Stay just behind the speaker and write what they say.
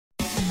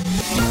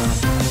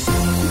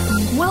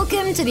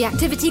Welcome to the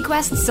Activity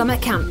Quest Summer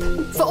Camp.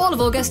 For all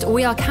of August,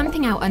 we are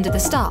camping out under the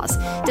stars,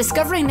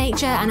 discovering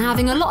nature and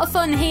having a lot of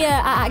fun here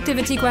at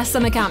Activity Quest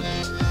Summer Camp.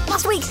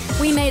 Last week,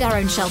 we made our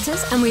own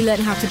shelters and we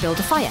learned how to build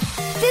a fire.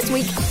 This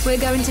week, we're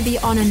going to be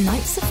on a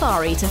night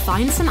safari to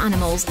find some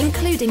animals,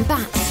 including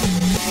bats.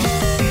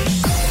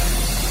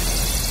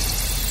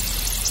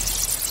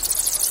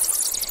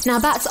 Now,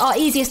 bats are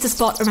easiest to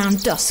spot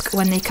around dusk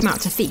when they come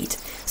out to feed,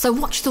 so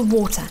watch the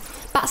water.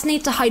 Bats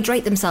need to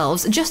hydrate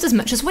themselves just as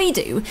much as we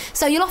do,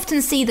 so you'll often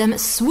see them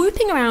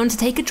swooping around to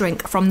take a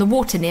drink from the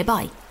water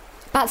nearby.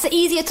 Bats are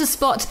easier to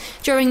spot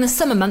during the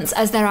summer months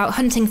as they're out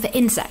hunting for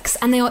insects,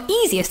 and they are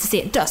easiest to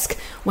see at dusk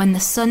when the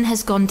sun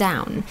has gone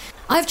down.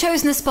 I've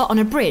chosen a spot on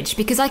a bridge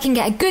because I can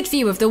get a good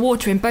view of the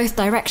water in both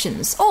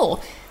directions, or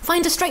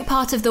find a straight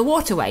part of the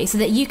waterway so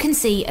that you can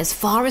see as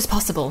far as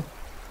possible.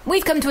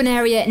 We've come to an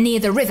area near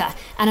the river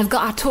and have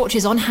got our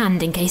torches on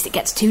hand in case it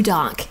gets too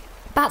dark.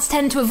 Bats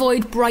tend to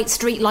avoid bright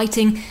street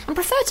lighting and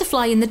prefer to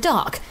fly in the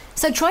dark,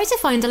 so try to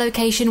find a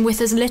location with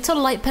as little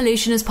light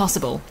pollution as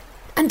possible.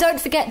 And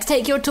don't forget to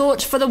take your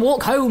torch for the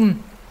walk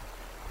home.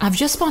 I've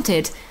just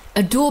spotted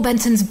a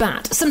Dorr-Benton's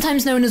bat,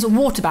 sometimes known as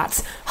water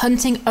bats,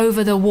 hunting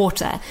over the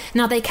water.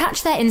 Now they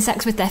catch their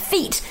insects with their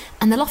feet,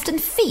 and they'll often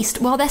feast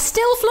while they're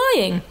still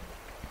flying.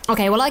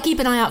 Okay, well I keep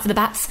an eye out for the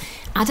bats.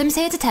 Adam's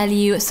here to tell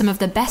you some of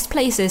the best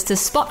places to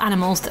spot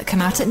animals that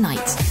come out at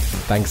night.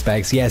 Thanks,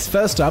 Bex. Yes,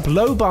 first up,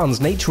 Low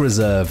Barns Nature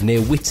Reserve near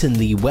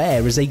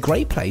Witton-le-Wear is a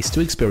great place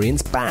to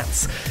experience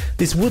bats.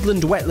 This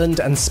woodland, wetland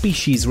and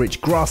species-rich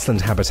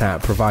grassland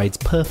habitat provides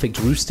perfect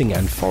roosting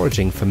and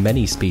foraging for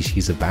many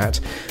species of bat.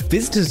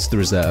 Visitors to the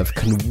reserve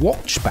can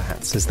watch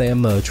bats as they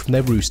emerge from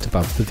their roost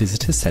above the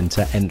visitor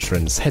centre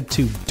entrance. Head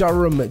to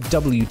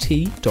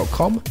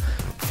durhamwt.com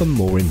for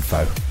more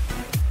info.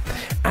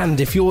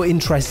 And if you're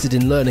interested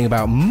in learning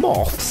about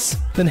moths,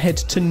 then head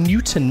to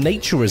Newton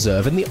Nature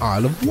Reserve in the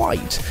Isle of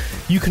Wight.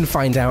 You can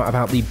find out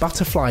about the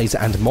butterflies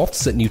and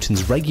moths at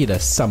Newton's regular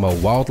summer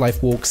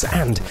wildlife walks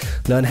and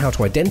learn how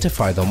to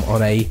identify them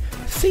on a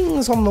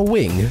Things on the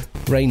Wing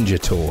ranger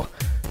tour.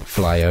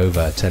 Fly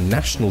over to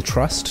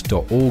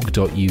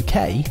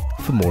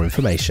nationaltrust.org.uk for more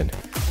information.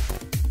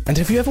 And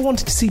have you ever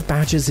wanted to see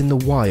badgers in the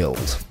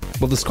wild?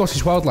 Well, the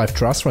Scottish Wildlife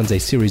Trust runs a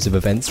series of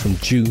events from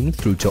June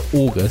through to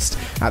August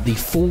at the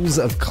Falls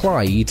of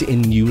Clyde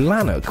in New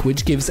Lanark,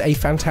 which gives a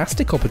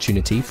fantastic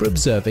opportunity for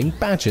observing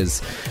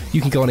badgers. You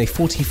can go on a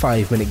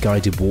 45-minute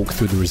guided walk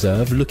through the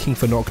reserve looking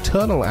for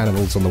nocturnal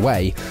animals on the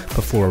way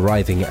before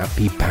arriving at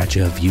the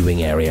badger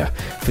viewing area.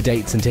 For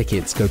dates and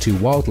tickets, go to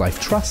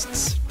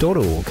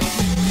wildlifetrusts.org.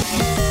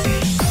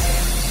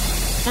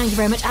 Thank you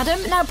very much,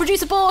 Adam. Now,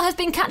 producer Paul has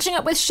been catching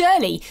up with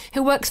Shirley,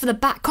 who works for the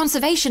Bat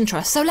Conservation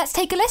Trust, so let's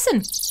take a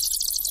listen.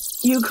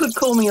 You could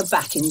call me a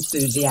bat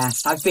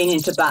enthusiast. I've been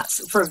into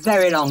bats for a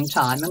very long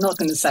time. I'm not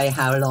going to say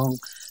how long,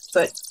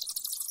 but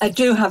I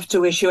do have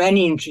to issue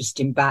any interest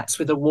in bats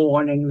with a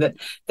warning that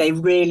they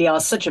really are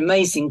such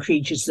amazing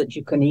creatures that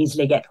you can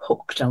easily get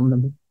hooked on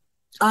them.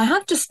 I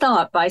have to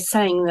start by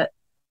saying that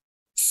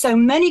so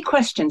many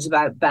questions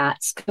about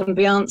bats can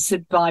be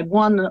answered by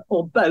one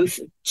or both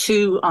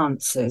two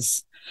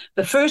answers.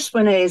 The first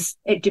one is,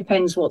 it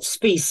depends what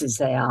species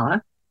they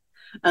are.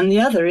 And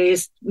the other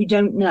is, we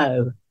don't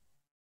know,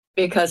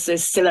 because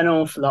there's still an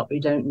awful lot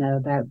we don't know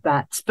about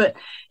bats. But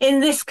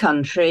in this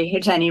country,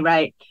 at any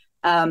rate,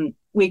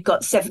 we've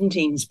got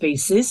 17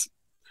 species,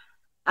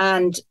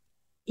 and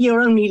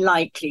you're only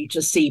likely to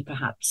see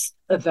perhaps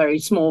a very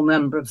small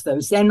number of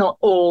those. They're not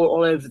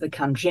all over the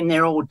country, and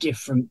they're all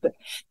different. But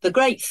the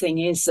great thing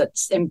is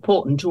that's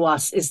important to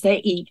us is they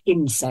eat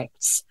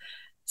insects.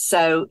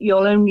 So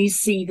you'll only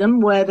see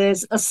them where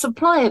there's a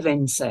supply of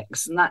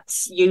insects, and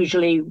that's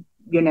usually,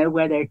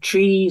 where there are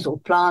trees or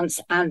plants,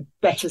 and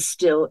better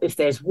still, if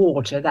there's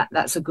water,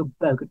 that's a good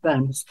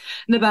bonus.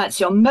 And the bats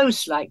you're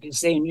most likely to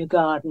see in your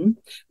garden,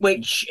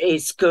 which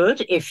is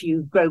good if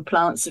you grow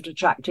plants that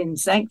attract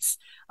insects,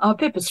 are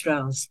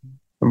pipistrelles.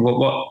 And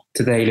what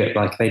do they look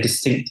like? Are they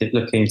distinctive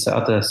looking to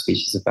other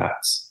species of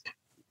bats?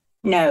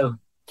 No.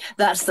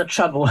 That's the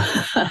trouble.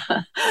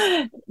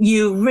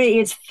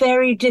 It's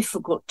very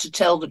difficult to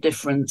tell the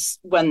difference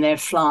when they're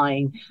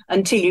flying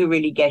until you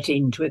really get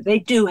into it. They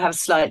do have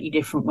slightly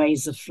different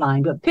ways of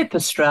flying, but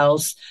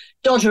pipistrelles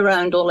dodge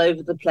around all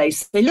over the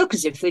place. They look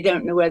as if they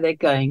don't know where they're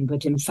going,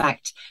 but in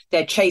fact,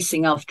 they're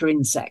chasing after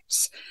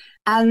insects.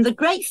 And the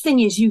great thing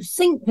is you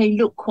think they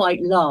look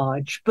quite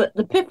large, but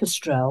the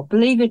pipistrelle,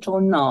 believe it or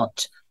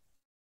not,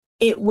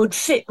 it would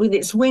fit with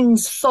its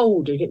wings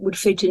folded, it would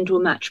fit into a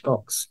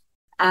matchbox.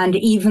 And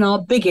even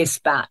our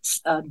biggest bats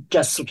are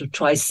just sort of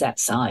twice that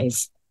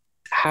size.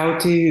 How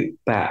do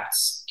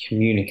bats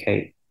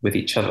communicate with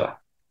each other?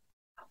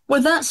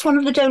 Well, that's one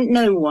of the don't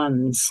know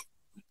ones.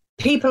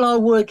 People are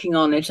working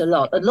on it a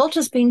lot. A lot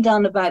has been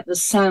done about the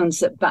sounds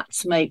that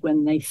bats make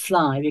when they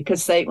fly,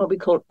 because they, what we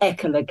call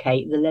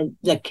echolocate,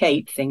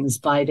 locate things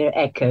by their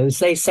echoes.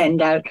 They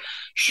send out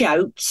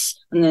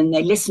shouts and then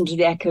they listen to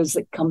the echoes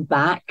that come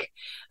back.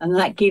 And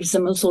that gives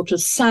them a sort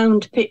of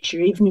sound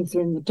picture, even if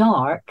they're in the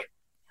dark,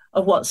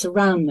 of what's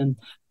around them.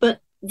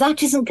 But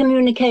that isn't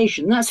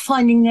communication. That's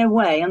finding their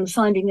way and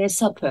finding their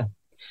supper.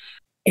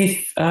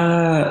 If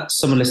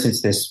someone listening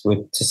to this were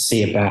to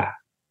see a bat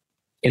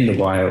in the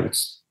wild,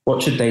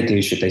 what should they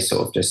do? Should they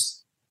sort of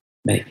just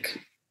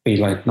be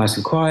like nice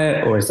and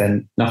quiet, or is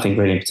there nothing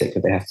really in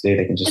particular they have to do?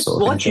 They can just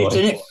sort of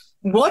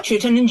watch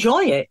it and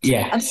enjoy it.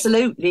 Yeah,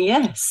 absolutely.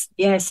 Yes.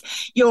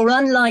 You're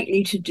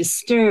unlikely to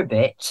disturb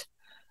it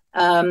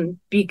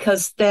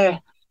because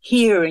their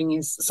hearing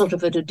is sort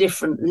of at a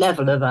different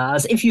level of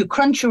ours. If you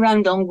crunch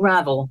around on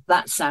gravel,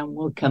 that sound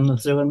will come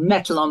through, and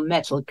metal on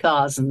metal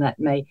cars, and that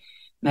may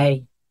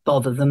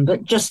bother them.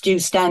 But just you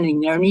standing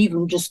there and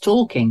even just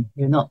talking,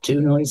 you're not too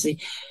noisy,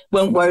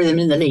 won't worry them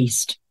in the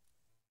least.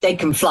 They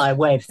can fly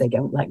away if they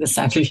don't like the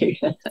sound of you.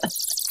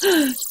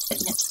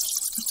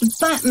 The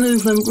bat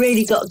movement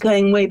really got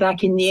going way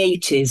back in the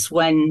 80s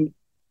when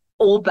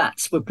all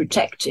bats were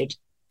protected,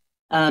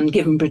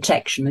 given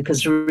protection,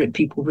 because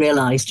people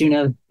realised,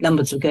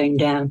 numbers were going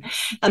down.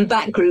 And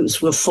bat groups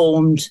were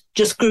formed,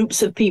 just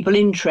groups of people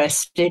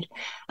interested.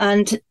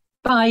 And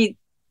by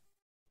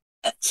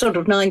sort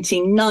of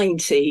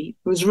 1990,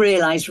 it was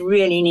realised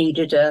really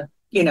needed a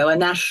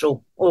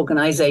national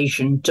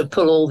organisation to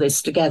pull all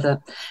this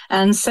together.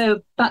 And so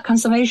Bat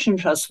Conservation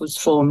Trust was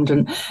formed,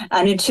 and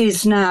it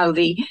is now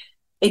the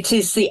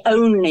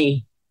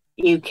only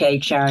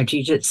UK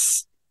charity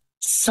that's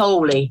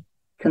solely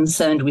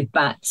concerned with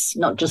bats,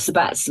 not just the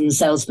bats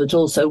themselves, but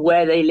also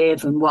where they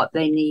live and what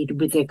they need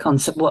with their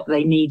concept, what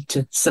they need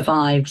to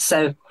survive.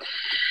 So,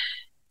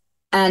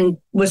 and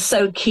we're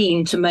so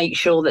keen to make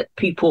sure that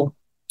people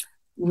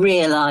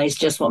realise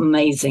just what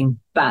amazing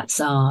bats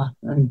are,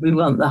 and we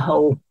want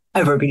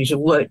everybody to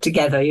work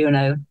together,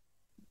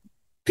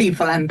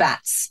 people and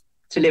bats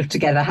to live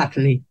together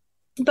happily.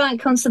 The Bat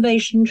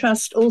Conservation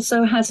Trust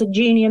also has a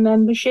junior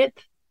membership,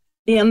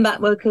 the Young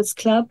Bat Workers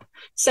Club.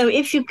 So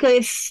if you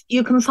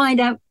can find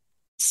out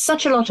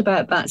such a lot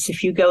about bats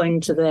if you go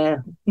into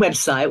their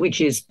website, which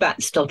is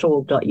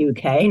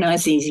bats.org.uk,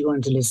 nice easy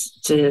one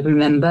to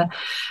remember,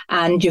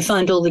 and you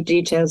find all the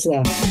details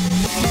there.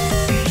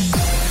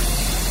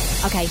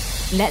 Okay,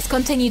 let's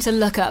continue to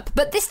look up,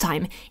 but this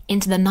time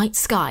into the night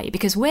sky,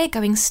 because we're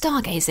going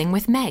stargazing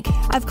with Meg.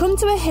 I've come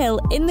to a hill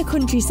in the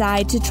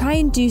countryside to try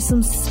and do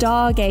some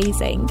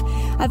stargazing.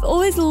 I've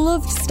always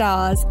loved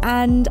stars,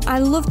 and I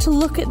love to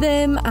look at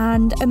them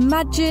and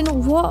imagine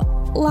what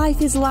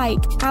life is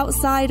like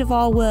outside of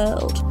our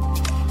world.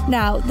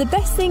 Now, the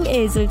best thing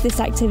is with this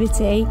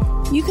activity,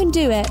 you can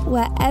do it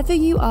wherever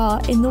you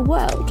are in the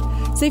world.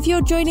 So if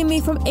you're joining me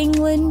from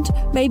England,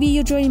 maybe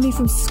you're joining me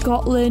from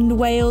Scotland,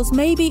 Wales,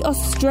 maybe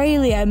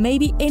Australia,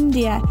 maybe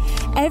India,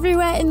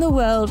 everywhere in the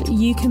world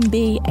you can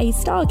be a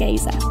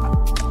stargazer.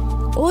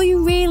 All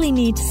you really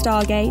need to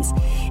stargaze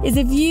is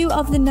a view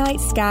of the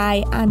night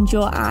sky and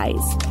your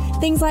eyes.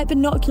 Things like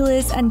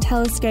binoculars and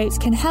telescopes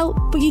can help,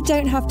 but you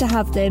don't have to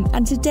have them.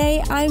 And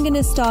today I'm going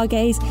to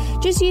stargaze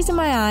just using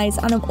my eyes,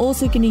 and I'm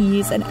also going to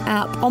use an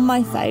app on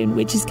my phone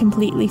which is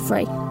completely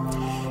free.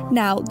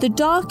 Now, the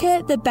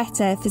darker, the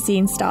better for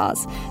seeing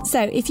stars.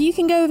 So if you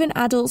can go with an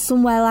adult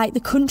somewhere like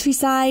the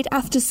countryside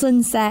after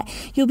sunset,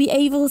 you'll be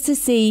able to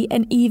see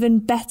an even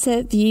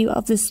better view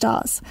of the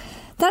stars.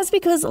 That's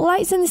because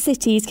lights in the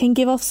cities can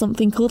give off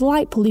something called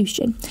light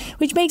pollution,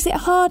 which makes it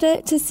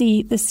harder to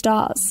see the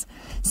stars.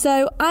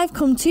 So I've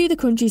come to the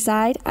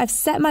countryside, I've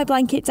set my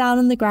blanket down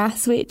on the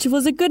grass, which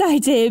was a good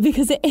idea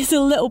because it is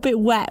a little bit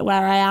wet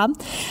where I am.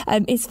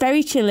 It's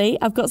very chilly,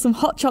 I've got some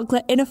hot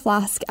chocolate in a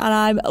flask, and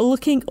I'm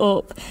looking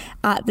up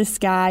at the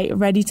sky,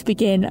 ready to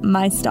begin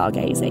my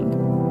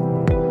stargazing.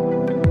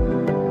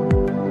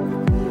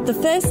 The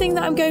first thing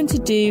that I'm going to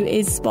do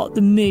is spot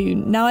the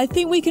moon. Now, I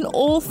think we can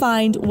all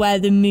find where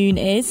the moon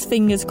is,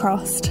 fingers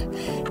crossed.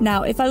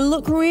 Now, if I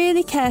look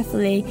really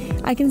carefully,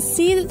 I can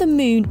see that the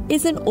moon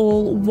isn't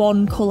all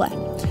one colour.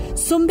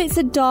 Some bits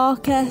are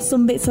darker,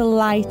 some bits are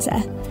lighter.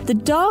 The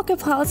darker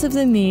parts of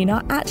the moon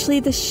are actually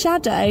the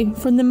shadow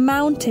from the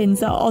mountains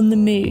that are on the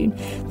moon.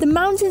 The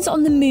mountains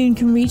on the moon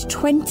can reach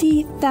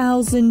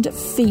 20,000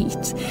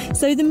 feet.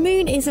 So the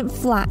moon isn't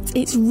flat,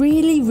 it's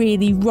really,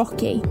 really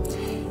rocky.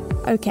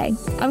 Okay,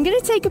 I'm going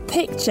to take a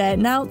picture.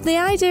 Now, the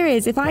idea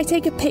is if I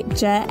take a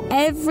picture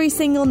every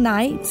single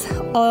night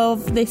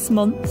of this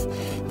month,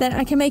 then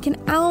I can make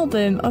an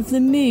album of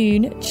the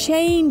moon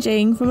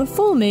changing from a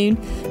full moon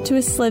to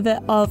a sliver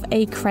of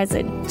a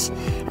crescent.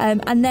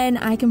 And then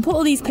I can put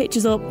all these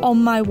pictures up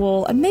on my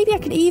wall, and maybe I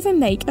could even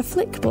make a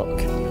flick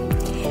book.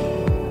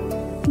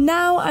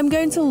 Now I'm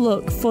going to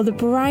look for the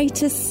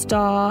brightest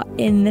star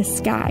in the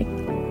sky.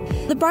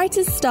 The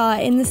brightest star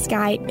in the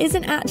sky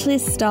isn't actually a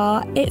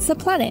star, it's a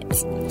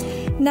planet.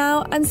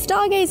 Now, I'm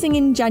stargazing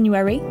in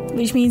January,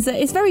 which means that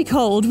it's very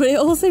cold, but it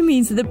also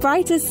means that the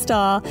brightest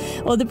star,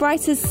 or the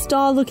brightest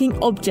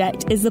star-looking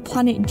object, is the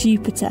planet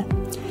Jupiter.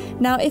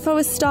 Now, if I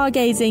was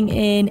stargazing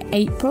in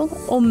April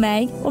or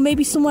May, or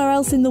maybe somewhere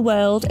else in the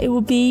world, it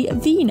would be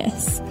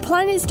Venus.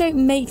 Planets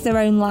don't make their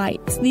own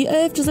light. The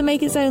Earth doesn't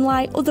make its own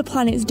light, other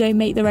planets don't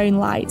make their own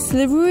light. So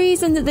the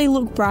reason that they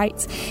look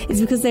bright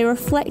is because they're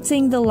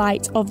reflecting the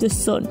light of the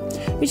sun,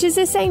 which is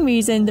the same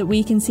reason that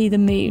we can see the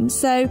moon.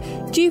 So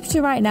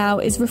Jupiter right now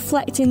is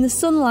reflecting the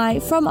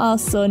sunlight from our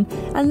sun,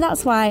 and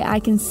that's why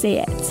I can see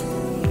it.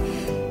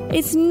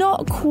 It's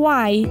not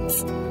quite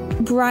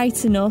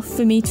bright enough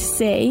for me to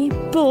see,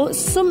 but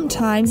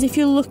sometimes if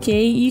you're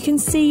lucky you can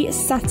see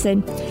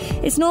Saturn.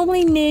 It's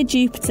normally near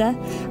Jupiter,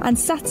 and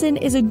Saturn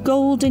is a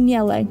golden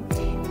yellow.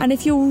 And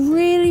if you're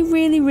really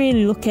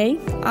lucky,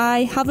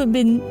 I haven't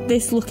been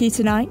this lucky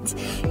tonight,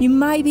 you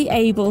might be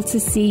able to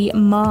see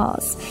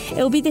Mars.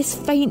 It'll be this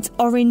faint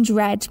orange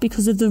red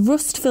because of the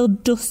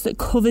rust-filled dust that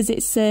covers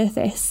its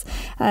surface.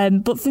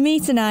 But for me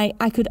tonight,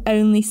 I could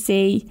only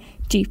see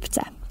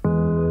Jupiter.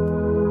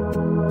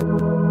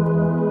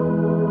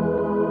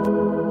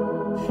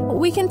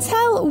 We can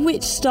tell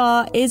which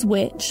star is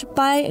which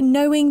by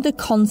knowing the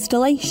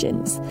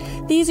constellations.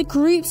 These are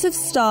groups of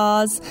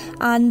stars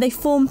and they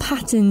form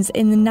patterns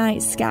in the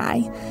night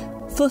sky.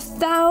 For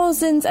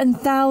thousands and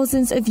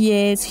thousands of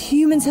years,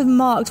 humans have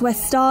marked where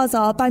stars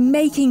are by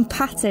making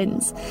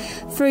patterns.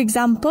 For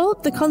example,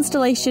 the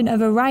constellation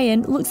of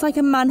Orion looks like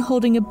a man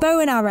holding a bow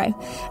and arrow,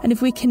 and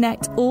if we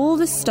connect all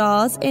the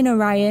stars in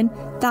Orion,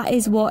 that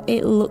is what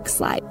it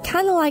looks like,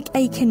 kind of like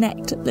a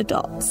connect the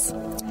dots.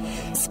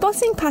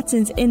 Spotting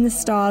patterns in the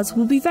stars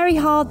will be very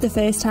hard the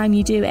first time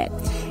you do it.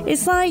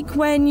 It's like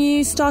when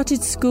you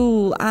started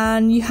school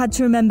and you had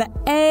to remember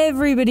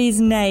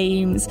everybody's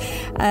names.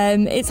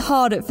 It's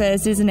hard at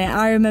first, isn't it?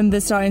 I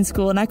remember starting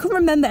school and I couldn't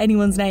remember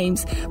anyone's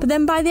names. But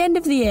then by the end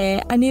of the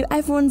year, I knew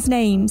everyone's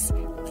names.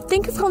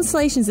 Think of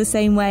constellations the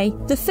same way.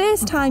 The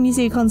first time you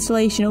see a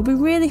constellation, it'll be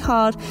really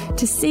hard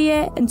to see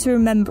it and to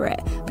remember it.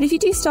 But if you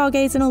do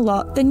stargazing a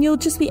lot, then you'll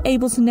just be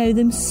able to know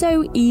them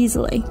so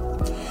easily.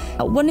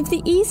 One of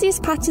the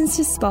easiest patterns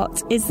to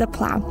spot is the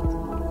Plough,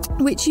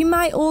 which you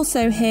might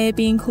also hear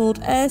being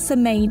called Ursa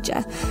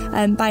Major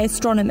by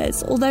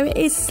astronomers, although it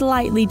is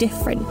slightly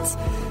different.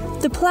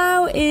 The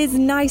Plough is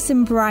nice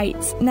and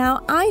bright.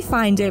 Now, I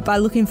find it by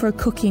looking for a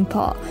cooking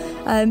pot.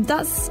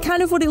 That's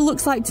kind of what it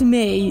looks like to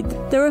me.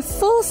 There are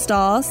 4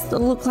 stars that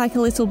look like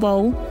a little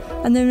bowl,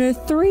 and there are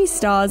 3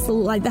 stars that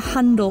look like the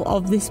handle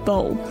of this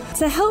bowl.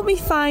 To help me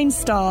find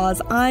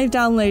stars, I've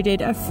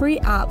downloaded a free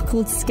app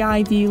called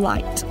Skyview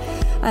Lite.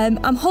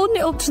 I'm holding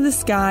it up to the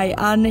sky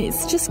and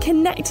it's just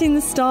connecting the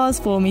stars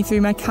for me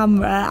through my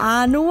camera,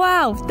 and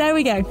wow, there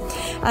we go.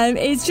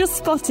 It's just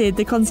spotted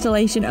the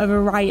constellation of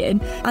Orion,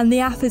 and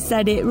the app has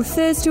said it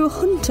refers to a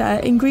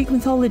hunter in Greek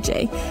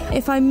mythology.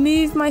 If I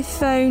move my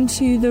phone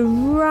to the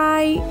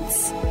right,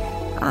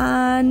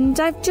 and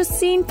I've just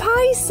seen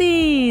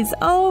Pisces.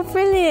 Oh,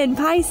 brilliant,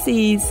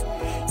 Pisces.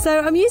 So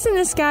I'm using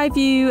the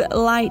Skyview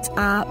Lite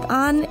app,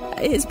 and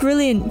it's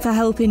brilliant for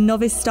helping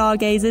novice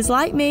stargazers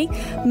like me,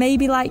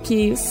 maybe like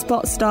you,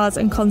 spot stars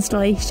and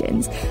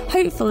constellations.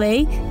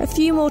 Hopefully, a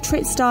few more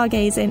trips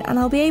stargazing and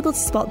I'll be able to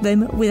spot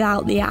them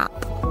without the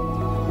app.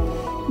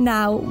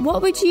 Now,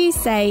 what would you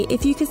say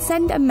if you could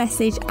send a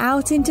message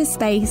out into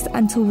space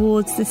and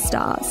towards the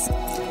stars?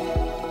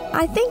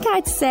 I think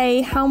I'd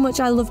say how much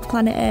I loved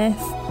planet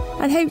Earth,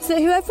 and hoped that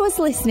whoever was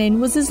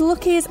listening was as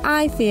lucky as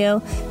I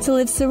feel to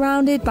live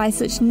surrounded by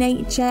such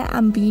nature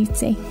and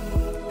beauty.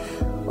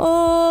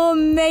 Or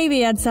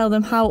maybe I'd tell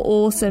them how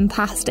awesome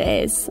pasta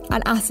is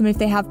and ask them if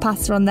they have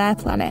pasta on their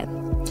planet.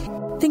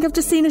 I think I've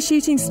just seen a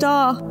shooting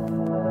star.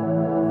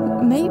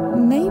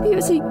 Maybe it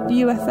was a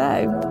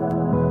UFO.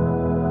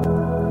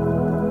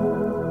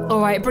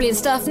 Alright, brilliant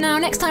stuff. Now,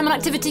 next time on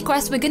Activity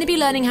Quest, we're going to be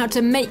learning how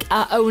to make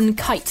our own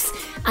kites.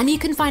 And you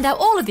can find out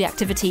all of the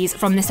activities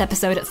from this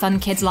episode at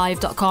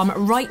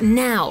funkidslive.com right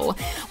now.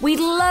 We'd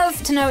love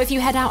to know if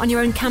you head out on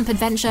your own camp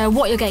adventure,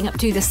 what you're getting up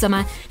to this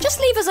summer. Just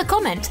leave us a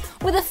comment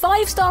with a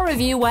 5-star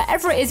review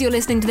wherever it is you're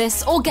listening to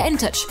this, or get in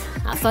touch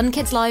at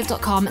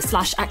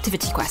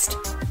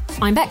funkidslive.com/activityquest.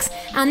 I'm Bex,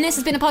 and this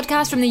has been a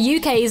podcast from the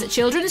UK's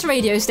children's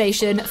radio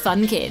station,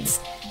 Fun Kids.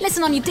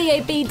 Listen on your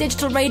DAB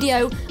digital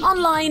radio,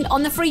 online,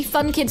 on the free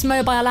Fun Kids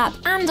mobile app,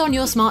 and on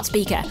your smart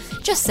speaker.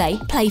 Just say,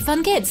 play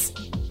Fun Kids.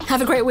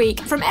 Have a great week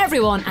from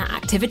everyone at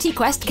Activity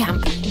Quest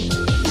Camp.